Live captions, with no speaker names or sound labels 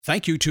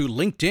Thank you to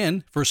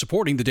LinkedIn for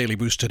supporting the Daily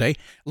Boost today.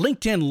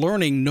 LinkedIn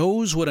Learning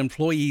knows what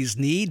employees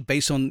need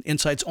based on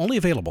insights only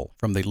available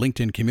from the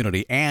LinkedIn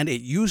community, and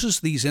it uses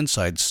these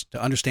insights to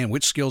understand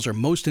which skills are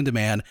most in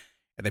demand,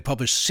 and they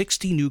publish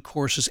 60 new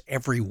courses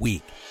every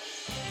week.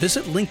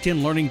 Visit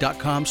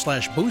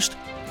linkedinlearning.com/boost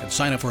and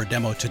sign up for a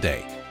demo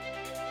today.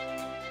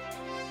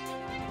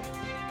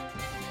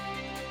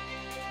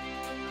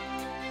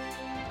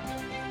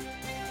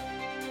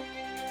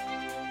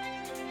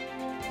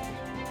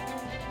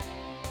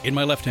 In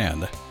my left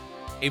hand,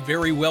 a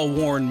very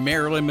well-worn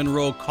Marilyn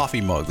Monroe coffee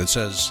mug that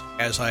says,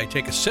 "As I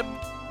take a sip,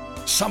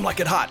 some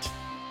like it hot."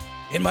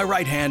 In my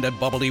right hand, a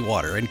bubbly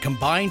water, and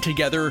combined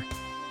together,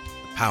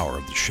 the power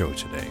of the show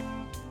today.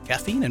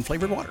 Caffeine and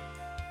flavored water.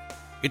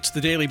 It's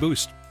the Daily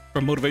Boost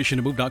from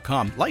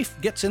motivationtomove.com. Life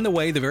gets in the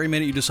way the very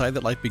minute you decide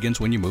that life begins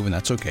when you move, and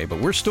that's okay,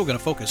 but we're still going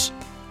to focus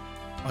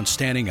on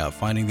standing up,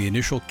 finding the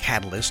initial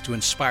catalyst to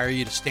inspire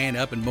you to stand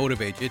up and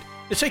motivate you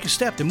to take a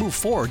step to move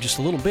forward just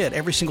a little bit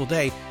every single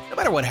day, no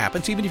matter what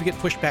happens, even if you get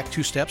pushed back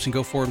 2 steps and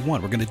go forward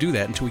 1. We're going to do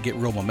that until we get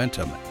real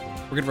momentum.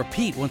 We're going to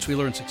repeat once we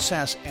learn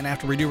success, and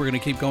after we do, we're going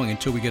to keep going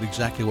until we get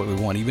exactly what we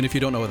want, even if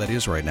you don't know what that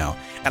is right now.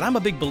 And I'm a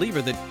big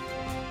believer that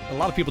a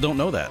lot of people don't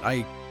know that.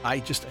 Hey,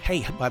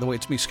 by the way,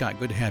 it's me, Scott.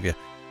 Good to have you.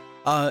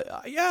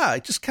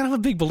 Just kind of a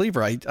big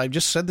believer. I've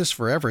just said this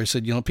forever. I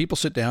said, people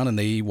sit down and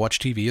they watch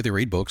TV or they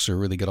read books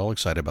or they get all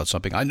excited about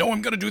something. I know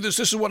I'm going to do this.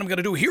 This is what I'm going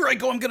to do. Here I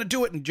go. I'm going to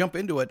do it and jump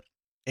into it.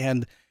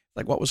 And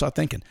like, what was I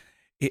thinking?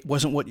 It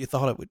wasn't what you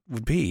thought it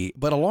would be.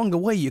 But along the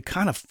way, you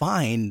kind of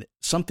find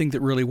something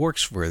that really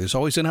works for you. There's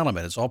always an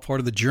element. It's all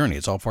part of the journey.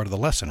 It's all part of the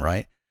lesson,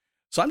 right?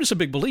 So I'm just a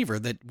big believer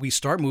that we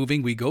start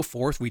moving, we go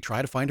forth, we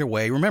try to find our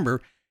way.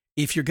 Remember,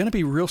 if you're going to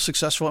be real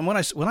successful, and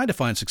when I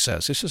define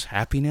success, it's just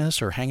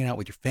happiness or hanging out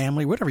with your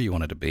family, whatever you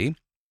want it to be,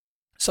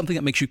 something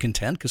that makes you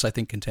content, because I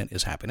think content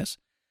is happiness.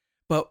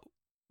 But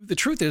the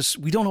truth is,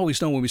 we don't always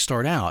know when we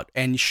start out.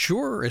 And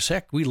sure as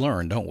heck, we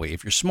learn, don't we,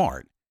 if you're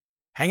smart.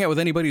 Hang out with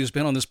anybody who's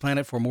been on this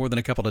planet for more than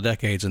a couple of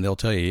decades, and they'll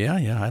tell you,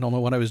 I don't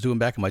know what I was doing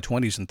back in my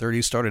 20s and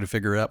 30s, started to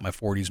figure it out in my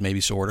 40s, maybe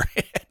sort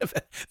of.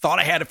 Thought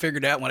I had it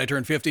figured out when I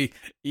turned 50.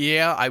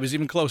 Yeah, I was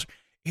even closer.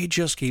 It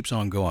just keeps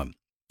on going.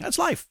 That's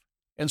life.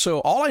 And so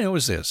all I know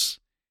is this: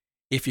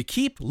 if you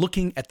keep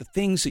looking at the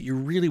things that you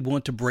really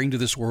want to bring to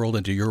this world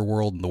and to your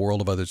world and the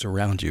world of others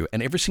around you,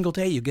 and every single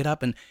day you get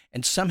up and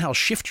somehow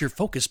shift your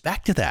focus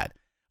back to that,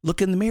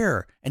 look in the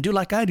mirror and do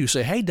like I do,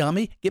 say, "Hey,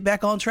 dummy, get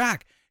back on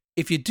track."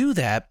 If you do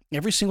that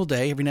every single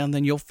day, every now and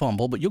then you'll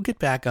fumble, but you'll get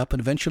back up, and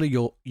eventually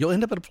you'll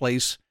end up at a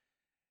place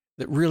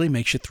that really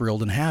makes you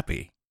thrilled and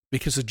happy,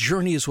 because the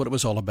journey is what it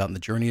was all about, and the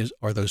journey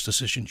are those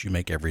decisions you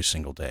make every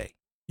single day.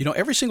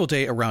 Every single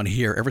day around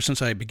here, ever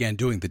since I began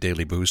doing the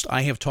Daily Boost,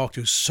 I have talked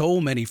to so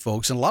many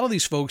folks, and a lot of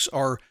these folks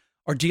are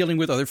dealing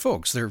with other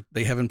folks.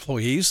 They have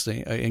employees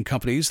in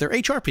companies. They're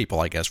HR people,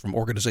 I guess, from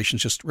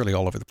organizations just really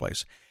all over the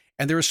place.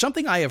 And there is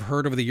something I have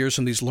heard over the years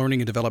from these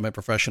learning and development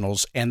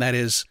professionals, and that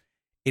is,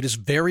 it is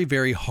very,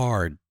 very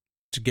hard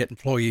to get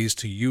employees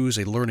to use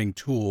a learning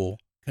tool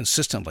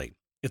consistently.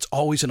 It's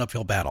always an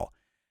uphill battle.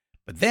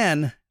 But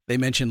then they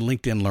mention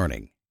LinkedIn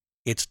Learning.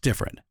 It's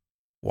different.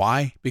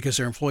 Why? Because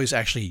their employees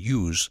actually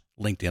use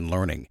LinkedIn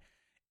Learning.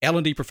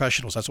 L&D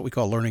professionals, that's what we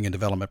call learning and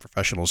development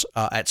professionals,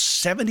 at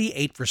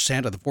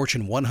 78% of the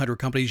Fortune 100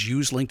 companies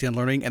use LinkedIn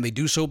Learning, and they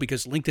do so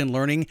because LinkedIn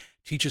Learning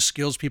teaches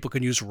skills people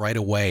can use right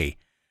away.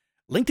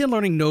 LinkedIn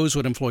Learning knows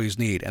what employees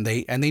need, and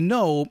they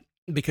know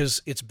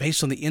because it's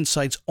based on the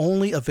insights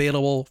only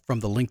available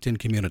from the LinkedIn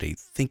community.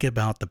 Think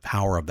about the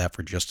power of that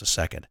for just a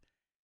second.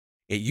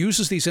 It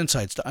uses these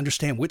insights to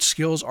understand which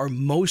skills are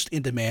most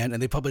in demand,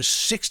 and they publish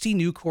 60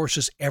 new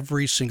courses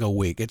every single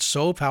week. It's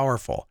so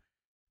powerful.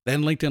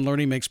 Then LinkedIn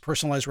Learning makes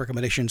personalized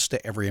recommendations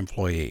to every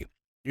employee.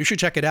 You should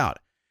check it out.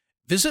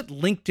 Visit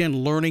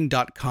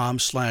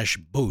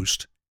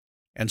linkedinlearning.com/boost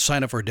and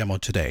sign up for a demo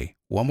today.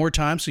 One more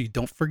time so you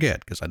don't forget,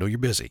 because I know you're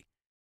busy.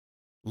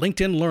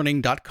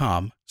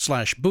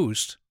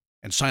 linkedinlearning.com/boost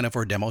and sign up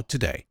for a demo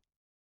today.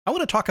 I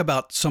want to talk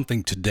about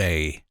something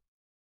today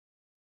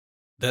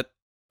that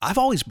I've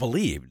always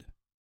believed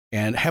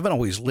and haven't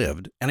always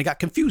lived, and I got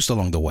confused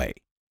along the way.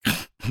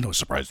 No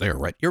surprise there,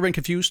 right? You ever been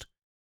confused?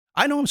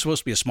 I know I'm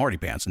supposed to be a smarty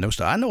pants and no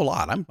stuff. I know a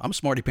lot. I'm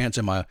smarty pants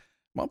in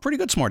pretty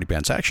good smarty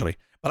pants actually.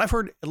 But I've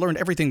learned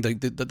everything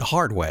the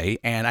hard way,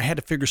 and I had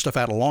to figure stuff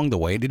out along the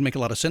way. It didn't make a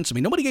lot of sense to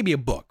me. Nobody gave me a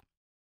book.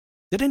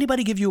 Did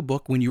anybody give you a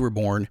book when you were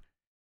born?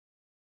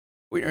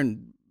 When you're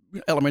in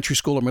elementary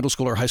school or middle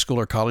school or high school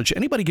or college,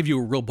 anybody give you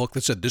a real book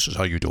that said, "This is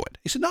how you do it"?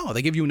 He said, no,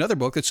 they give you another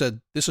book that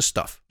said, "This is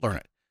stuff, learn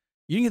it."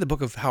 You didn't get the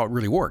book of how it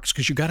really works,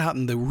 because you got out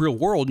in the real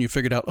world and you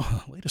figured out,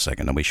 oh, wait a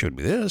second, nobody showed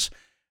me this.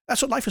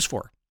 That's what life is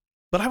for.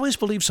 But I always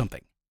believed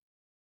something.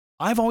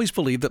 I've always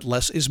believed that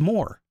less is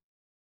more.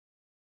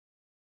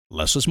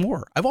 Less is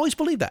more. I've always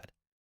believed that.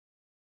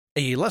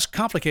 A less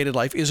complicated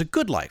life is a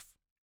good life.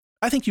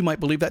 I think you might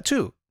believe that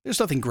too. There's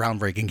nothing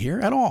groundbreaking here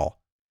at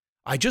all.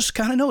 I just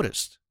kind of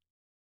noticed.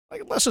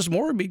 Like, less is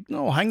more would be,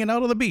 hanging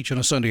out on the beach on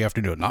a Sunday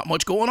afternoon. Not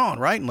much going on,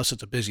 right? Unless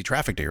it's a busy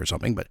traffic day or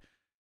something, but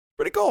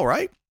pretty cool,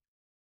 right?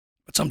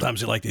 But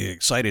sometimes they like to get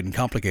excited and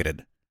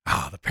complicated.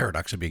 The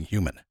paradox of being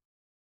human.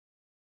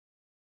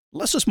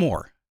 Less is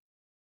more.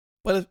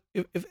 But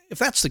if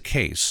that's the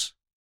case,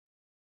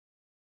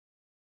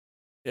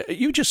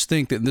 you just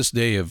think that in this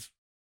day of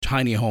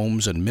tiny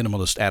homes and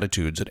minimalist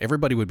attitudes that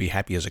everybody would be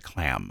happy as a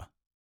clam.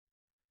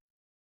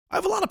 I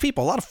have a lot of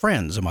people, a lot of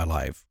friends in my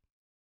life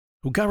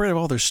who got rid of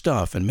all their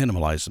stuff and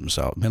minimized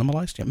themselves.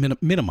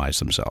 Minimize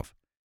themselves.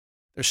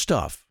 Their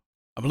stuff.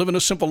 I'm living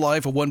a simple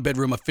life, a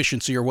one-bedroom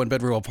efficiency or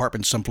one-bedroom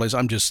apartment someplace.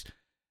 I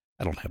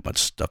don't have much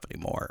stuff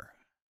anymore.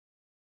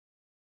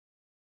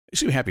 They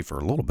seem happy for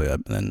a little bit,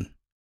 and then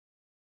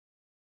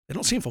they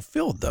don't seem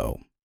fulfilled,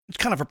 though. It's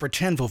kind of a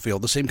pretend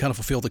fulfilled, the same kind of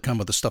fulfilled that come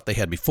with the stuff they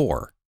had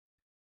before.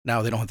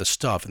 Now they don't have the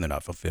stuff, and they're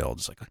not fulfilled.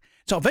 It's like,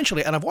 so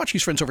eventually, and I've watched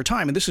these friends over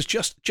time, and this is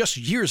just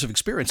years of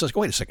experience. It's like,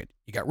 wait a second.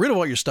 You got rid of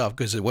all your stuff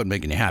because it wasn't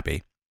making you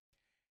happy.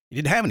 You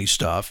didn't have any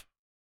stuff,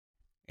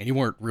 and you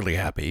weren't really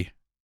happy.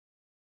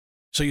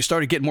 So you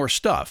started getting more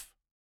stuff.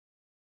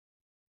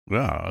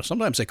 Well,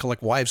 sometimes they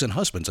collect wives and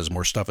husbands as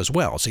more stuff as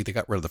well. See, they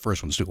got rid of the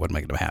first ones too. It wasn't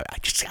making them happy.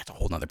 That's a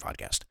whole nother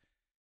podcast.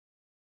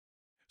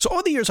 So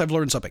over the years, I've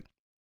learned something.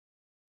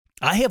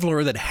 I have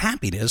learned that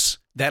happiness,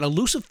 that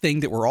elusive thing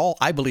that we're all,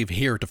 I believe,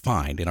 here to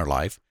find in our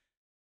life,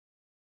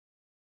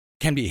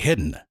 can be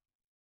hidden.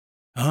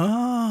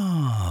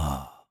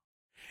 It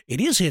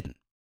is hidden.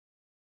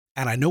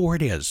 And I know where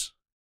it is.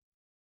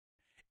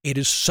 It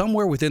is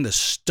somewhere within the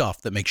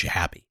stuff that makes you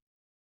happy.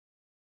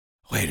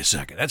 Wait a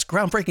second. That's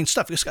groundbreaking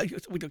stuff. Say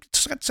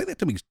that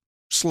to me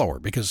slower,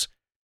 because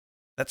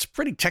that's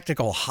pretty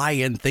technical,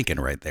 high-end thinking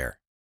right there.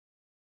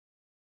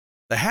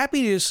 The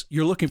happiness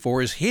you're looking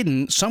for is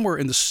hidden somewhere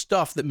in the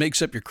stuff that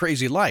makes up your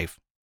crazy life.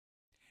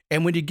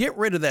 And when you get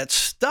rid of that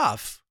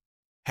stuff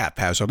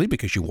haphazardly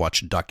because you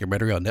watch a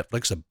documentary on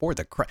Netflix and bore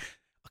the crap.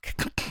 Okay.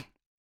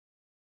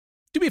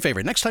 Do me a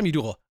favor. Next time you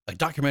do a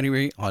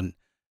documentary on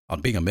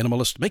being a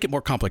minimalist, make it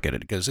more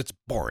complicated because it's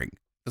boring.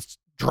 This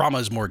drama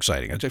is more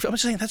exciting. I'm just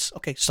saying that's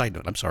okay. Side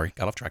note. I'm sorry.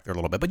 Got off track there a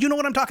little bit. But you know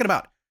what I'm talking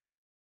about.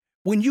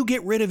 When you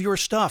get rid of your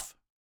stuff,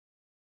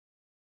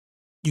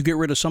 you get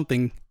rid of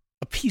something,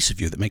 a piece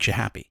of you that makes you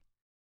happy.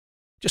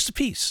 Just a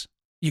piece.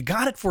 You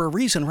got it for a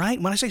reason,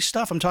 right? When I say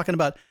stuff, I'm talking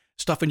about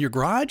stuff in your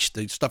garage,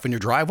 the stuff in your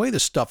driveway, the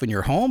stuff in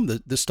your home,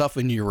 the stuff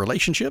in your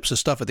relationships, the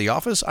stuff at the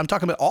office. I'm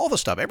talking about all the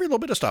stuff, every little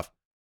bit of stuff.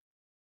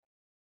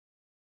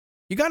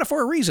 You got it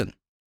for a reason.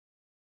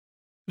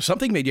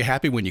 Something made you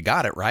happy when you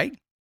got it, right?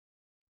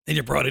 Then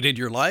you brought it into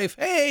your life.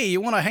 Hey, you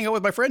want to hang out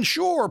with my friends?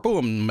 Sure.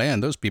 Boom. Man,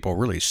 those people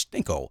really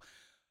stinko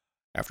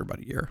after about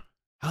a year.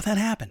 How'd that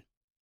happen?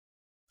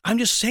 I'm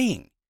just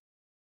saying.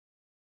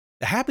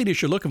 The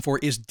happiness you're looking for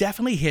is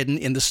definitely hidden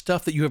in the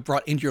stuff that you have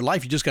brought into your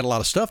life. You just got a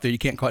lot of stuff there you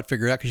can't quite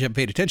figure out because you haven't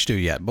paid attention to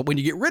it yet. But when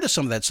you get rid of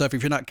some of that stuff,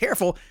 if you're not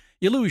careful,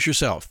 you lose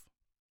yourself.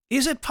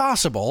 Is it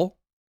possible?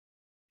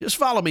 Just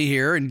follow me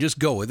here and just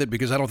go with it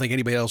because I don't think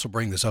anybody else will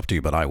bring this up to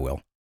you, but I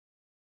will.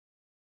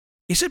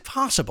 Is it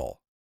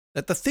possible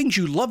that the things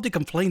you love to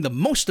complain the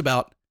most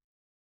about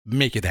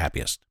make you the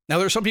happiest? Now,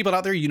 there are some people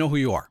out there, you know who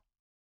you are.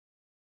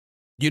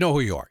 You know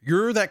who you are.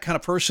 You're that kind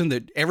of person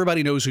that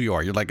everybody knows who you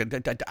are. You're like, I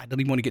don't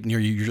even want to get near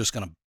you. You're just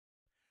going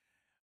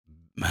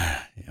to,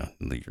 I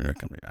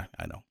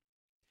know.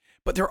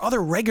 But there are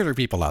other regular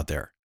people out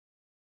there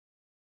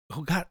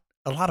who got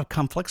a lot of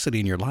complexity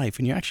in your life,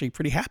 and you're actually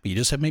pretty happy. You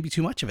just have maybe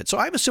too much of it. So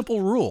I have a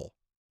simple rule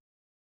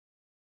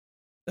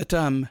that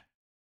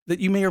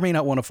you may or may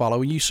not want to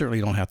follow, and you certainly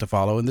don't have to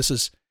follow. And this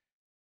is,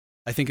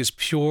 I think, as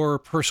pure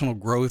personal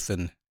growth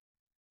and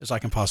as I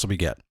can possibly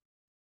get.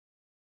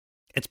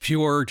 It's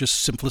pure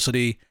just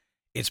simplicity.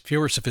 It's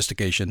pure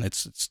sophistication.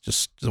 It's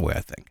just the way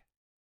I think.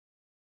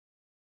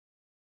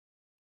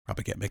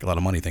 Probably can't make a lot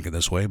of money thinking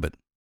this way, but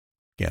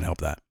can't help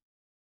that.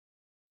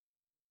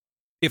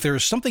 If there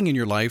is something in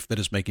your life that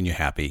is making you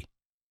happy,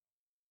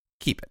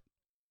 keep it.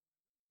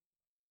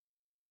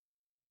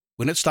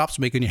 When it stops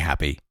making you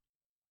happy,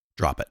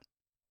 drop it.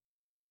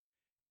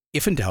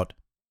 If in doubt,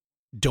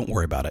 don't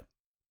worry about it.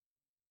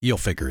 You'll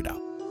figure it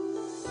out.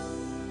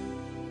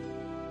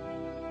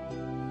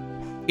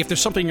 If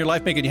there's something in your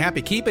life making you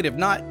happy, keep it. If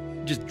not,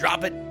 just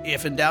drop it.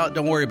 If in doubt,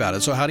 don't worry about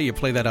it. So how do you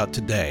play that out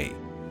today?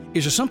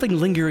 Is there something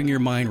lingering in your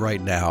mind right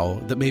now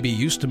that maybe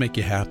used to make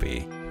you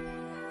happy?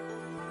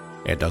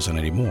 It doesn't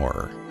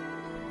anymore.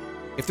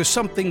 If there's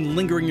something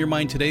lingering in your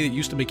mind today that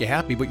used to make you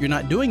happy, but you're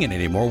not doing it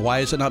anymore, why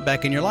is it not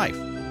back in your life?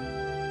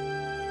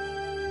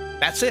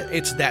 That's it.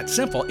 It's that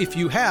simple. If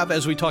you have,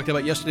 as we talked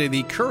about yesterday,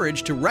 the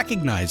courage to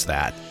recognize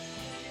that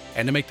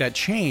and to make that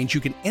change,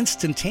 you can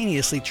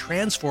instantaneously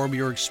transform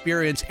your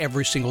experience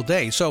every single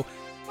day. So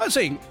I'm not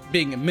saying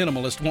being a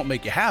minimalist won't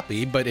make you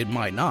happy, but it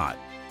might not.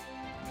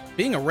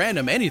 Being a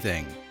random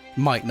anything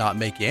might not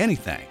make you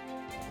anything.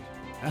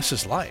 That's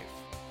just life.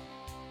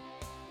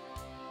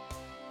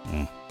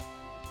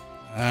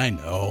 I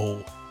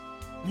know.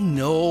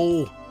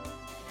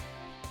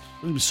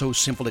 It's so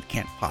simple it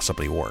can't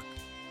possibly work.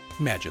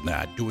 Imagine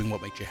that, doing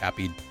what makes you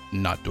happy,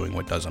 not doing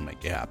what doesn't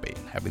make you happy,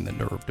 and having the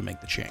nerve to make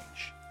the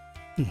change.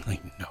 I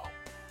know.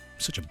 I'm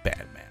such a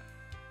bad man.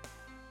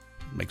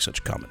 Makes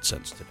such common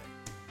sense today.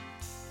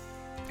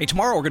 Hey,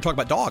 tomorrow we're going to talk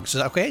about dogs.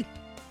 Is that okay?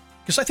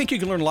 Because I think you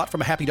can learn a lot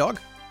from a happy dog.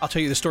 I'll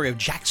tell you the story of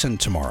Jackson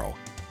tomorrow.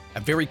 A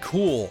very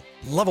cool,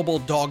 lovable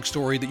dog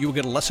story that you will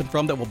get a lesson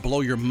from that will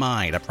blow your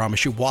mind. I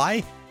promise you.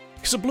 Why?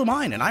 Because it blew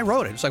mine, and I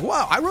wrote it. It's like,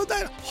 wow, I wrote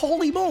that?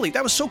 Holy moly,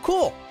 that was so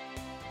cool.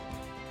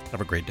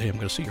 Have a great day. I'm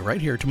going to see you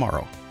right here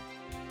tomorrow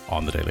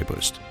on the Daily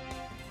Boost.